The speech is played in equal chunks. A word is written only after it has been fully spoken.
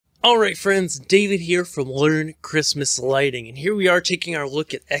Alright friends, David here from Learn Christmas Lighting, and here we are taking our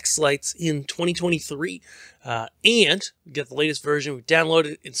look at xLights in 2023, and we got the latest version. We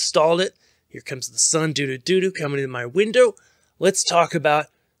downloaded it, installed it. Here comes the sun doo-doo-doo-doo coming in my window. Let's talk about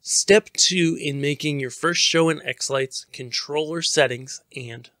step 2 in making your first show in xLights: controller settings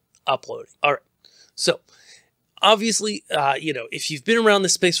and uploading. Alright, so obviously, if you've been around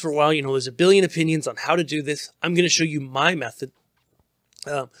this space for a while, there's a billion opinions on how to do this. I'm going to show you my method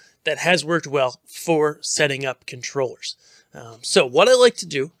that has worked well for setting up controllers. So what I like to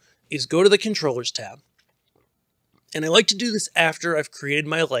do is go to the controllers tab, and I like to do this after I've created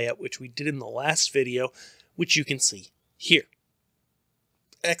my layout, which we did in the last video, which you can see here.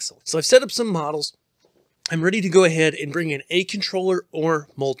 Excellent. So I've set up some models. I'm ready to go ahead and bring in a controller or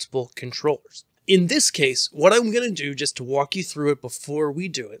multiple controllers. In this case, what I'm going to do, just to walk you through it before we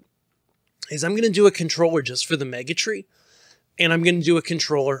do it, is I'm going to do a controller just for the mega tree, and I'm going to do a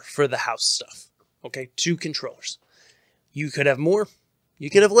controller for the house stuff. Okay, 2 controllers. You could have more,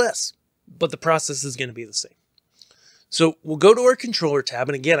 you could have less, but the process is going to be the same. So we'll go to our controller tab,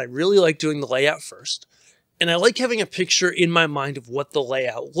 and again, I really like doing the layout first, and I like having a picture in my mind of what the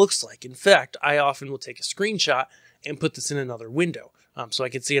layout looks like. In fact, I often will take a screenshot and put this in another window, so I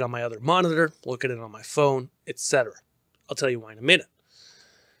can see it on my other monitor, look at it on my phone, etc. I'll tell you why in a minute.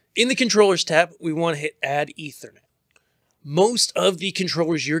 In the controllers tab, we want to hit Add Ethernet. Most of the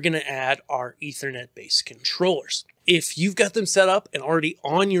controllers you're going to add are Ethernet-based controllers. If you've got them set up and already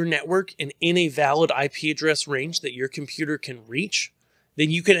on your network and in a valid IP address range that your computer can reach, then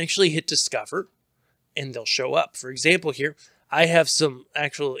you can actually hit Discover and they'll show up. For example here, I have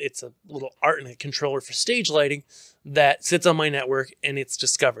it's a little Artnet controller for stage lighting that sits on my network and it's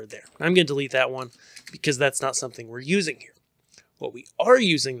discovered there. I'm going to delete that one because that's not something we're using here. What we are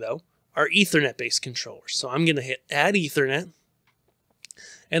using though are Ethernet-based controllers. So I'm going to hit Add Ethernet.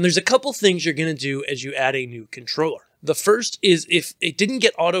 And there's a couple things you're going to do as you add a new controller. The first is if it didn't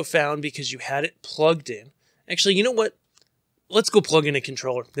get auto-found because you had it plugged in. Actually, you know what? Let's go plug in a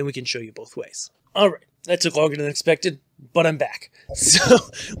controller, then we can show you both ways. All right, that took longer than expected, but I'm back. So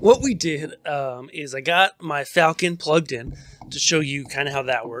what we did is I got my Falcon plugged in to show you kind of how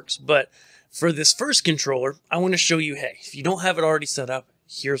that works. But for this first controller, I want to show you, hey, if you don't have it already set up,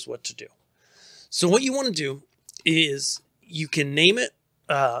 here's what to do. So what you want to do is you can name it.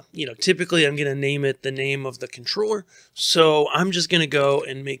 Typically I'm going to name it the name of the controller. So I'm just going to go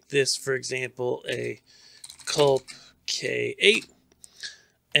and make this, for example, a Culp K8.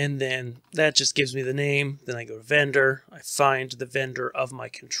 And then that just gives me the name. Then I go to vendor. I find the vendor of my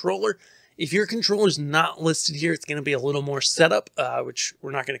controller. If your controller is not listed here, it's going to be a little more setup, which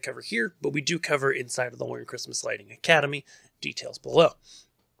we're not going to cover here, but we do cover inside of the Learn Christmas Lighting Academy. Details below.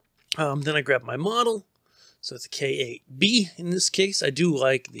 Then I grab my model. So it's a K8B in this case. I do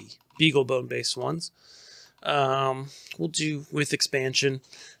like the Beagle Bone based ones. We'll do with expansion.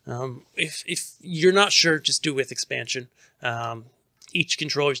 If you're not sure, just do with expansion. Each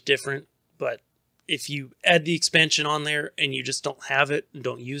controller is different, but if you add the expansion on there and you just don't have it and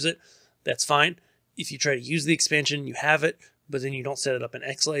don't use it, that's fine. If you try to use the expansion, you have it, but then you don't set it up in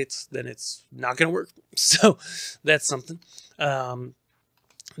xLights, then it's not going to work. So that's something. Then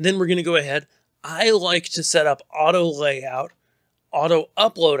we're going to go ahead. I like to set up auto layout. Auto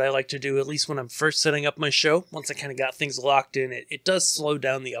upload I like to do, at least when I'm first setting up my show. Once I kind of got things locked in, it does slow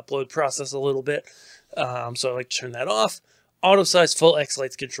down the upload process a little bit. So I like to turn that off. Auto size full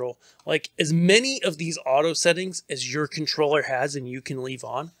xLights control. Like as many of these auto settings as your controller has and you can leave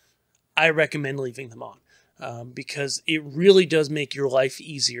on, I recommend leaving them on. Because it really does make your life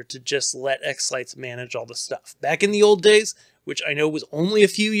easier to just let xLights manage all the stuff. Back in the old days, which I know was only a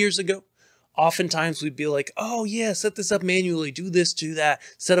few years ago, oftentimes we'd be like, oh yeah, set this up manually, do this, do that,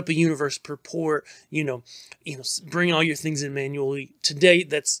 set up a universe per port, bring all your things in manually. Today,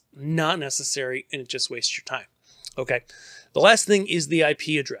 that's not necessary and it just wastes your time. Okay, the last thing is the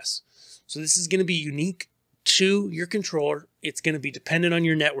IP address. So this is going to be unique to your controller. It's going to be dependent on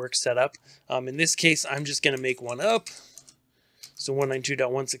your network setup. In this case, I'm just going to make one up. So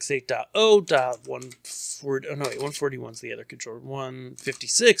 192.168.0.141 is the other controller.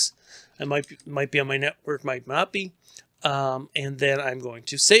 156. I might be on my network, might not be. And then I'm going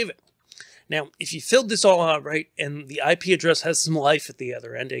to save it. Now, if you filled this all out right, and the IP address has some life at the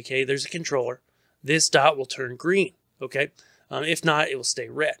other end, aka there's a controller, this dot will turn green. Okay. If not, it will stay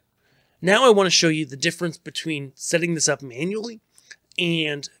red. Now I want to show you the difference between setting this up manually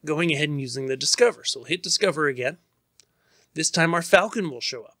and going ahead and using the Discover. So we'll hit Discover again. This time our Falcon will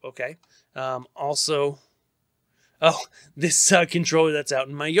show up, okay? This controller that's out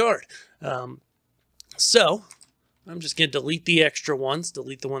in my yard. So I'm just going to delete the extra ones,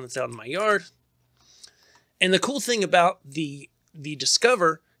 delete the one that's out in my yard. And the cool thing about the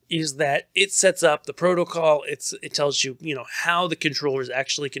Discover is that it sets up the protocol. It tells you, how the controller is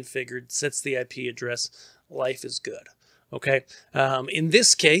actually configured, sets the IP address. Life is good. Okay. In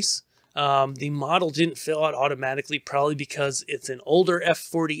this case, the model didn't fill out automatically, probably because it's an older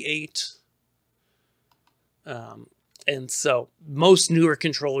F48. And so most newer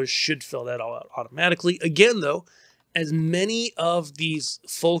controllers should fill that all out automatically. Again, though, as many of these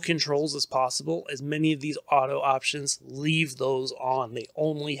full controls as possible, as many of these auto options, leave those on. They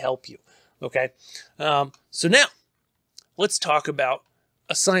only help you. Okay. So now let's talk about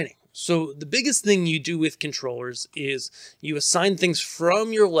assigning. So the biggest thing you do with controllers is you assign things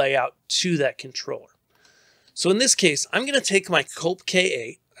from your layout to that controller. So in this case, I'm going to take my Culp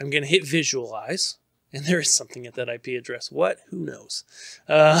K8. I'm going to hit visualize. And there is something at that IP address. What? Who knows?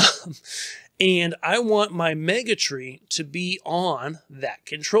 And I want my mega tree to be on that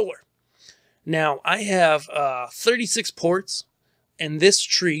controller. Now, I have 36 ports, and this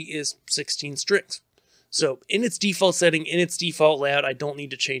tree is 16 strings. So in its default setting, in its default layout, I don't need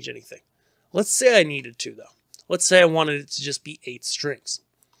to change anything. Let's say I needed to, though. Let's say I wanted it to just be 8 strings.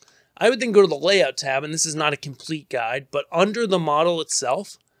 I would then go to the Layout tab, and this is not a complete guide, but under the model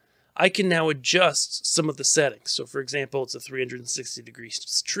itself, I can now adjust some of the settings. So for example, it's a 360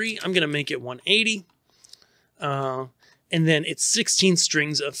 degrees tree. I'm going to make it 180. And then it's 16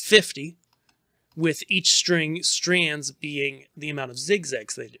 strings of 50, with each strands being the amount of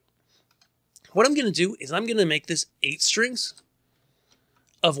zigzags they do. What I'm going to do is I'm going to make this 8 strings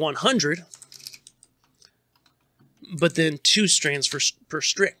of 100, but then 2 strands per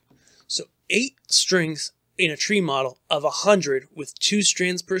string. So 8 strings in a tree model of 100 with 2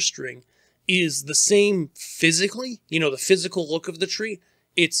 strands per string is the same physically, the physical look of the tree.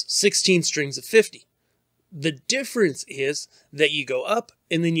 It's 16 strings of 50. The difference is that you go up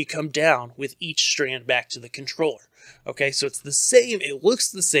and then you come down with each strand back to the controller. Okay, so it's the same. It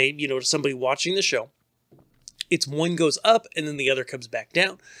looks the same, to somebody watching the show. It's one goes up and then the other comes back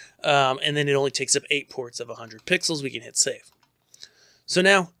down. And then it only takes up 8 ports of 100 pixels. We can hit save. So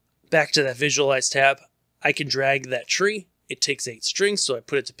now back to that visualize tab. I can drag that tree. It takes 8 strings, so I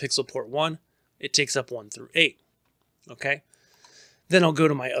put it to pixel port 1. It takes up 1 through 8. Okay. Then I'll go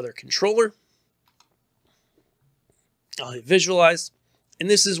to my other controller. I'll hit visualize. And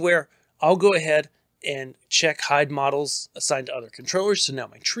this is where I'll go ahead and check hide models assigned to other controllers. So now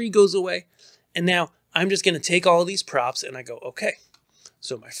my tree goes away. And now I'm just going to take all of these props and I go, okay.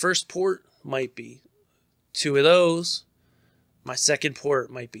 So my first port might be 2 of those. My second port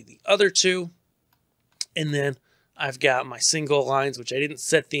might be the other 2. And then I've got my single lines, which I didn't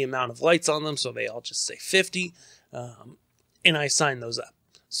set the amount of lights on them, so they all just say 50, and I assign those up.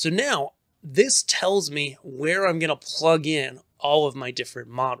 So now this tells me where I'm going to plug in all of my different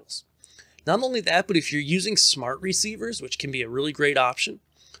models. Not only that, but if you're using smart receivers, which can be a really great option,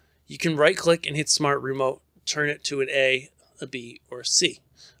 you can right-click and hit Smart Remote, turn it to an A, a B, or a C.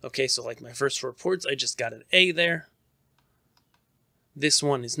 Okay, so like my first 4 ports, I just got an A there. This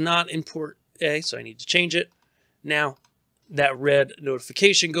one is not in port A, so I need to change it. Now that red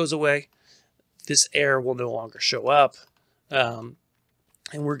notification goes away. This error will no longer show up, and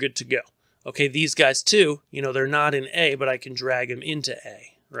we're good to go. Okay, these guys too, they're not in A, but I can drag them into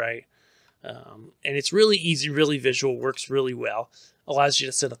A, right? And it's really easy, really visual, works really well. Allows you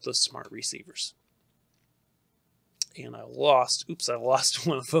to set up those smart receivers. And I lost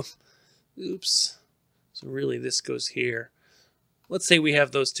one of them. Oops. So really this goes here. Let's say we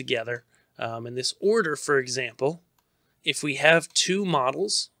have those together. In this order, for example, if we have 2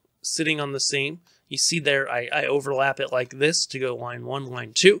 models sitting on the same, you see there I overlap it like this to go line 1,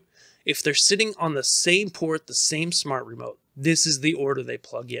 line 2. If they're sitting on the same port, the same smart remote, this is the order they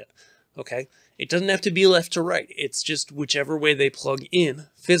plug in. Okay? It doesn't have to be left to right. It's just whichever way they plug in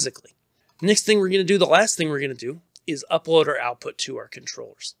physically. Next thing we're going to do, the last thing we're going to do, is upload our output to our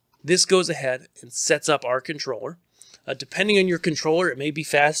controllers. This goes ahead and sets up our controller. Depending on your controller, it may be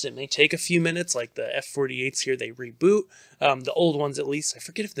fast. It may take a few minutes, like the F48s here, they reboot. The old ones, at least. I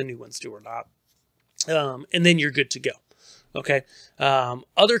forget if the new ones do or not. And then you're good to go. Okay.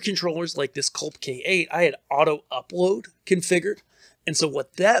 Other controllers, like this Culp K8, I had auto upload configured. And so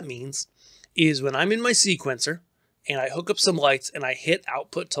what that means is when I'm in my sequencer and I hook up some lights and I hit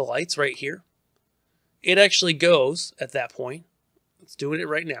output to lights right here, it actually goes at that point. It's doing it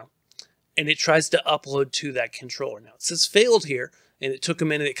right now. And it tries to upload to that controller. Now it says failed here, and it took a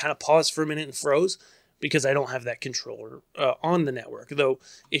minute. It kind of paused for a minute and froze because I don't have that controller on the network. Though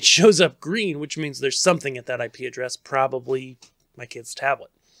it shows up green, which means there's something at that IP address, probably my kid's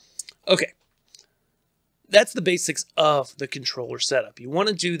tablet. Okay. that's the basics of the controller setup. You want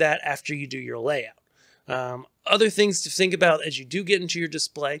to do that after you do your layout. Other things to think about as you do get into your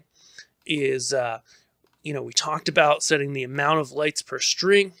display is, we talked about setting the amount of lights per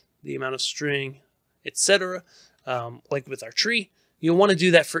string, the amount of string, etc. Like with our tree, you'll want to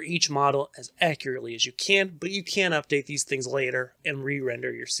do that for each model as accurately as you can, but you can update these things later and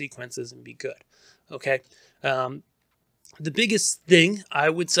re-render your sequences and be good. Okay. The biggest thing I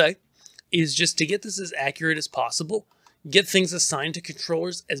would say is just to get this as accurate as possible. Get things assigned to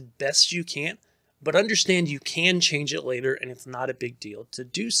controllers as best you can, but understand you can change it later and it's not a big deal to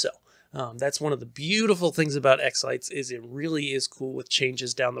do so. That's one of the beautiful things about xLights is it really is cool with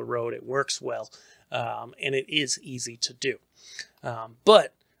changes down the road. It works well, and it is easy to do.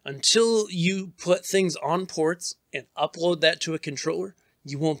 But until you put things on ports and upload that to a controller,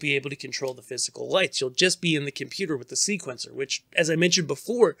 you won't be able to control the physical lights. You'll just be in the computer with the sequencer, which, as I mentioned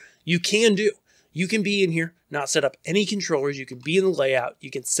before, you can do. You can be in here, not set up any controllers. You can be in the layout. You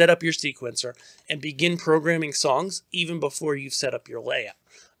can set up your sequencer and begin programming songs even before you've set up your layout.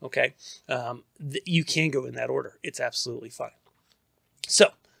 Okay, you can go in that order. It's absolutely fine.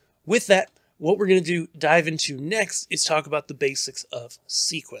 So with that, what we're going to dive into next is talk about the basics of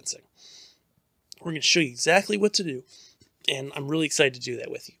sequencing. We're going to show you exactly what to do, and I'm really excited to do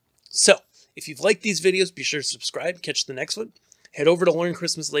that with you. So if you've liked these videos, be sure to subscribe, catch the next one. Head over to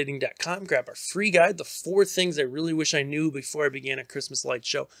learnchristmaslighting.com, grab our free guide, the 4 things I really wish I knew before I began a Christmas light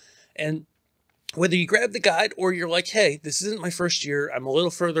show. And whether you grab the guide or you're like, hey, this isn't my first year, I'm a little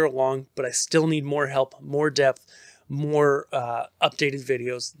further along, but I still need more help, more depth, more updated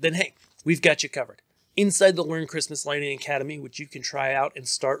videos, then hey, we've got you covered. Inside the Learn Christmas Lighting Academy, which you can try out and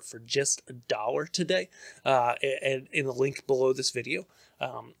start for just $1 today, and in the link below this video.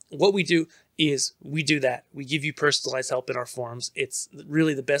 What we do is we do that. We give you personalized help in our forums. It's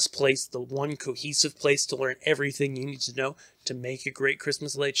really the best place, the one cohesive place to learn everything you need to know to make a great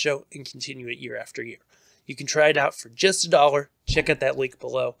Christmas light show and continue it year after year. You can try it out for just $1. Check out that link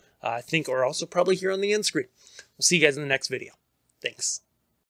below. I think, or also probably here on the end screen. We'll see you guys in the next video. Thanks.